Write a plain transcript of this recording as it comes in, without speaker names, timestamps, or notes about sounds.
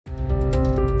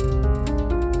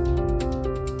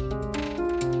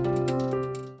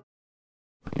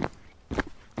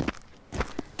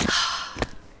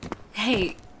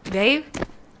Hey, babe,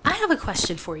 I have a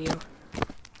question for you.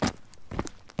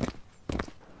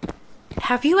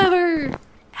 Have you ever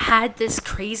had this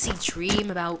crazy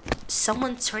dream about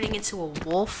someone turning into a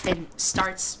wolf and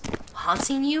starts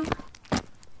haunting you?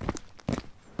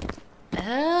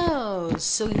 Oh,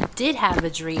 so you did have a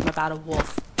dream about a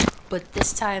wolf, but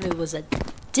this time it was a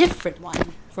different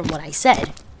one from what I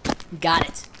said. Got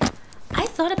it. I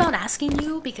thought about asking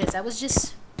you because I was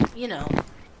just,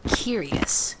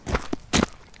 curious.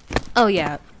 Oh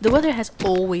yeah, the weather has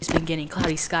always been getting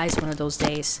cloudy skies one of those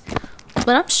days. But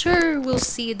I'm sure we'll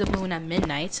see the moon at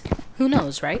midnight. Who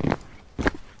knows, right?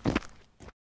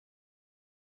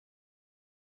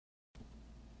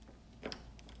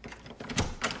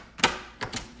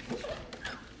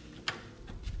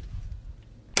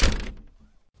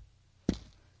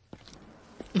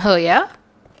 Oh yeah?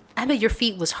 I bet your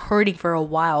feet was hurting for a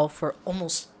while for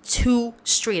almost 2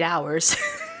 straight hours.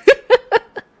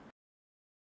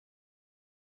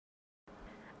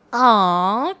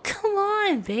 Aw, come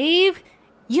on, babe.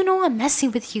 You know I'm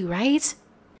messing with you, right?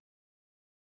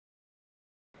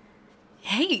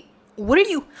 Hey, what are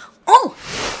you... Oh!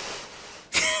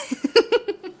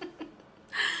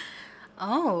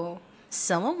 Oh,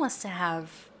 someone wants to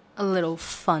have a little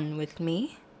fun with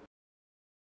me.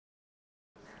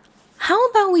 How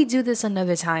about we do this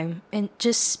another time and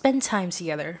just spend time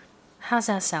together? How's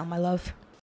that sound, my love?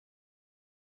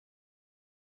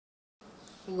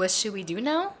 What should we do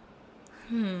now?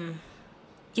 I'm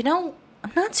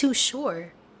not too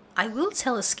sure. I will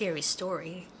tell a scary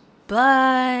story,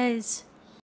 but...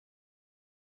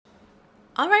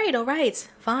 Alright,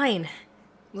 fine.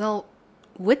 Well,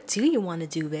 what do you want to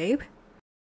do, babe?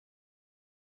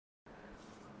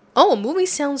 Oh, a movie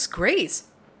sounds great.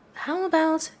 How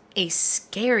about a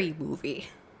scary movie?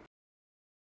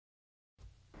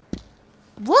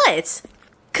 What?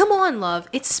 Come on, love.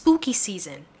 It's spooky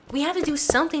season. We have to do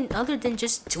something other than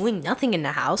just doing nothing in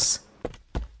the house.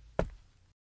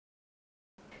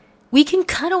 We can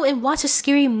cuddle and watch a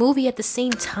scary movie at the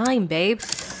same time, babe.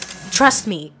 Trust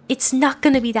me, it's not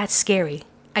gonna be that scary.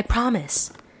 I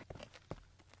promise.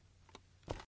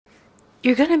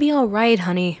 You're gonna be alright,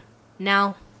 honey.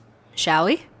 Now, shall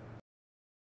we?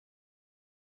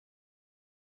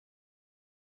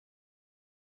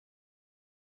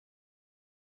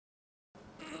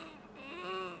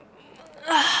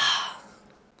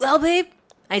 Well, babe,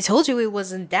 I told you it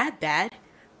wasn't that bad.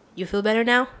 You feel better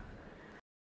now?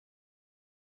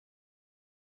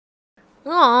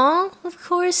 Aw, of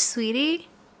course, sweetie.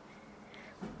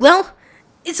 Well,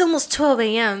 it's almost 12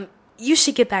 a.m. You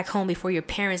should get back home before your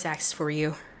parents ask for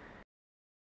you.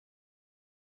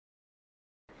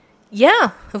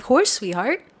 Yeah, of course,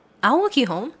 sweetheart. I'll walk you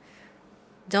home.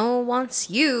 Don't want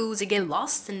you to get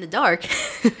lost in the dark.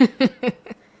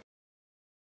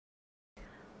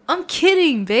 I'm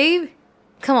kidding, babe.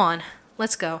 Come on,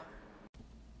 let's go.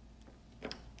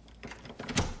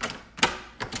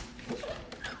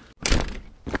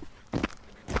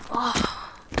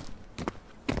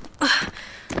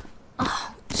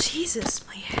 Oh, Jesus,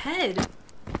 my head.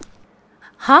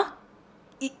 Huh?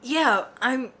 Yeah,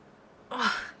 I'm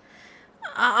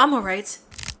alright.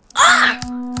 Oh,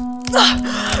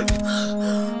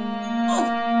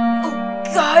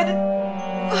 God.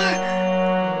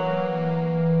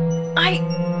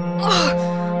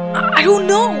 I don't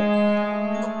know.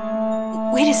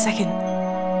 Wait a second.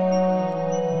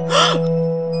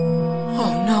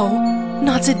 Oh no,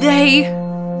 not today.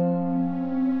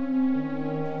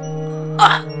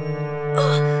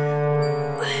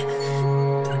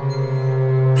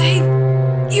 Babe,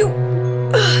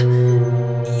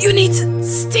 you need to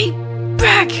stay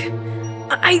back.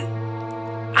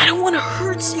 I don't want to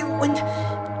hurt you when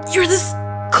you're this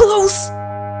close.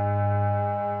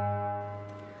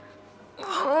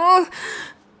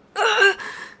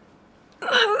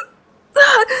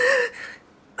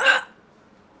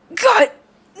 God,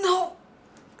 no.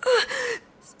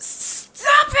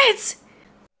 Stop it.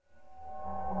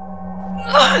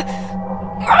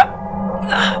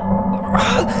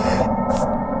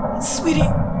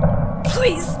 Sweetie,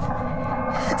 please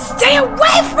stay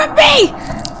away from me.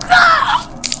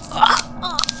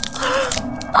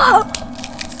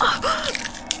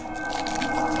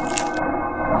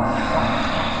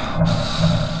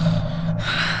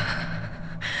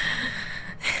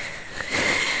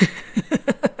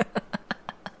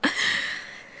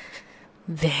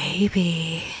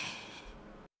 Baby.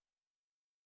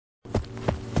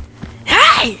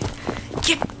 Hey!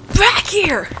 Get back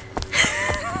here!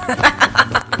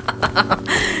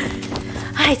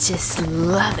 I just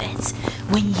love it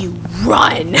when you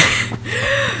run.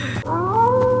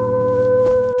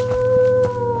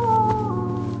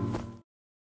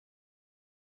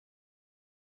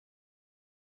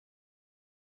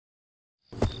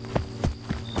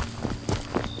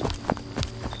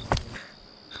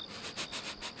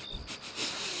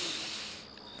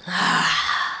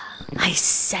 I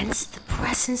sense the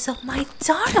presence of my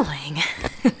darling.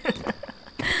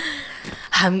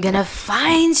 I'm gonna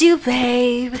find you,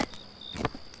 babe.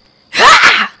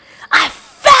 Ah! I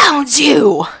found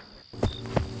you!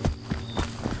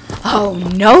 Oh,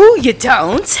 no, you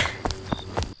don't.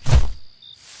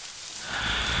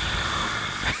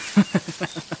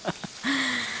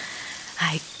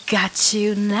 I got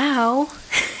you now.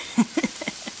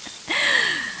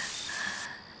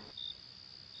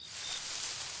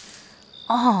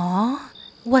 Aw,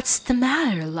 what's the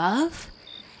matter, love?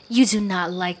 You do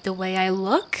not like the way I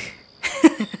look?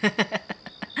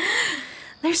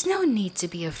 There's no need to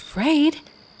be afraid.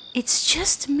 It's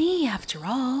just me after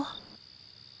all.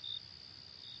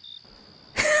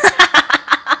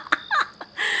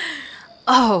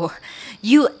 Oh,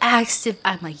 you asked if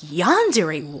I'm a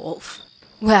Yandere wolf.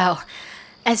 Well,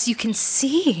 as you can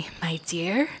see, my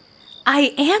dear,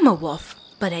 I am a wolf,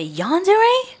 but a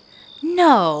Yandere?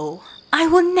 No, I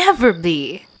will never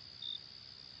be.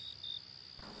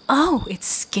 Oh, it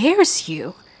scares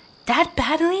you? That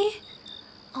badly?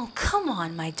 Oh, come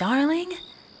on, my darling.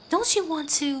 Don't you want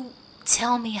to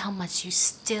tell me how much you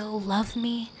still love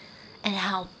me and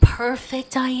how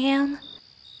perfect I am?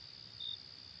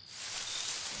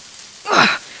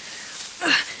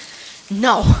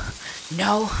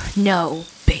 No,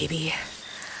 baby.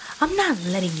 I'm not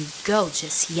letting you go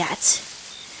just yet.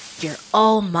 You're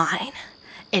all mine,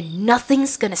 and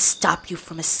nothing's gonna stop you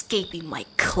from escaping my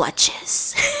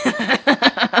clutches.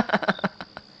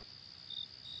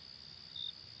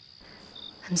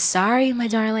 I'm sorry, my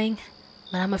darling,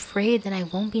 but I'm afraid that I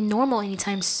won't be normal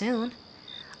anytime soon.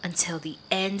 Until the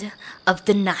end of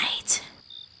the night.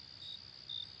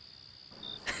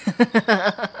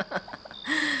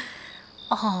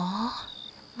 Aw,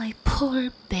 my poor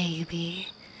baby.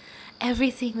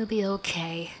 Everything will be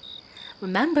okay.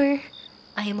 Remember,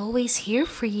 I am always here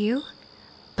for you,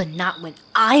 but not when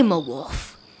I'm a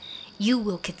wolf. You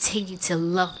will continue to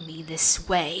love me this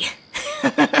way.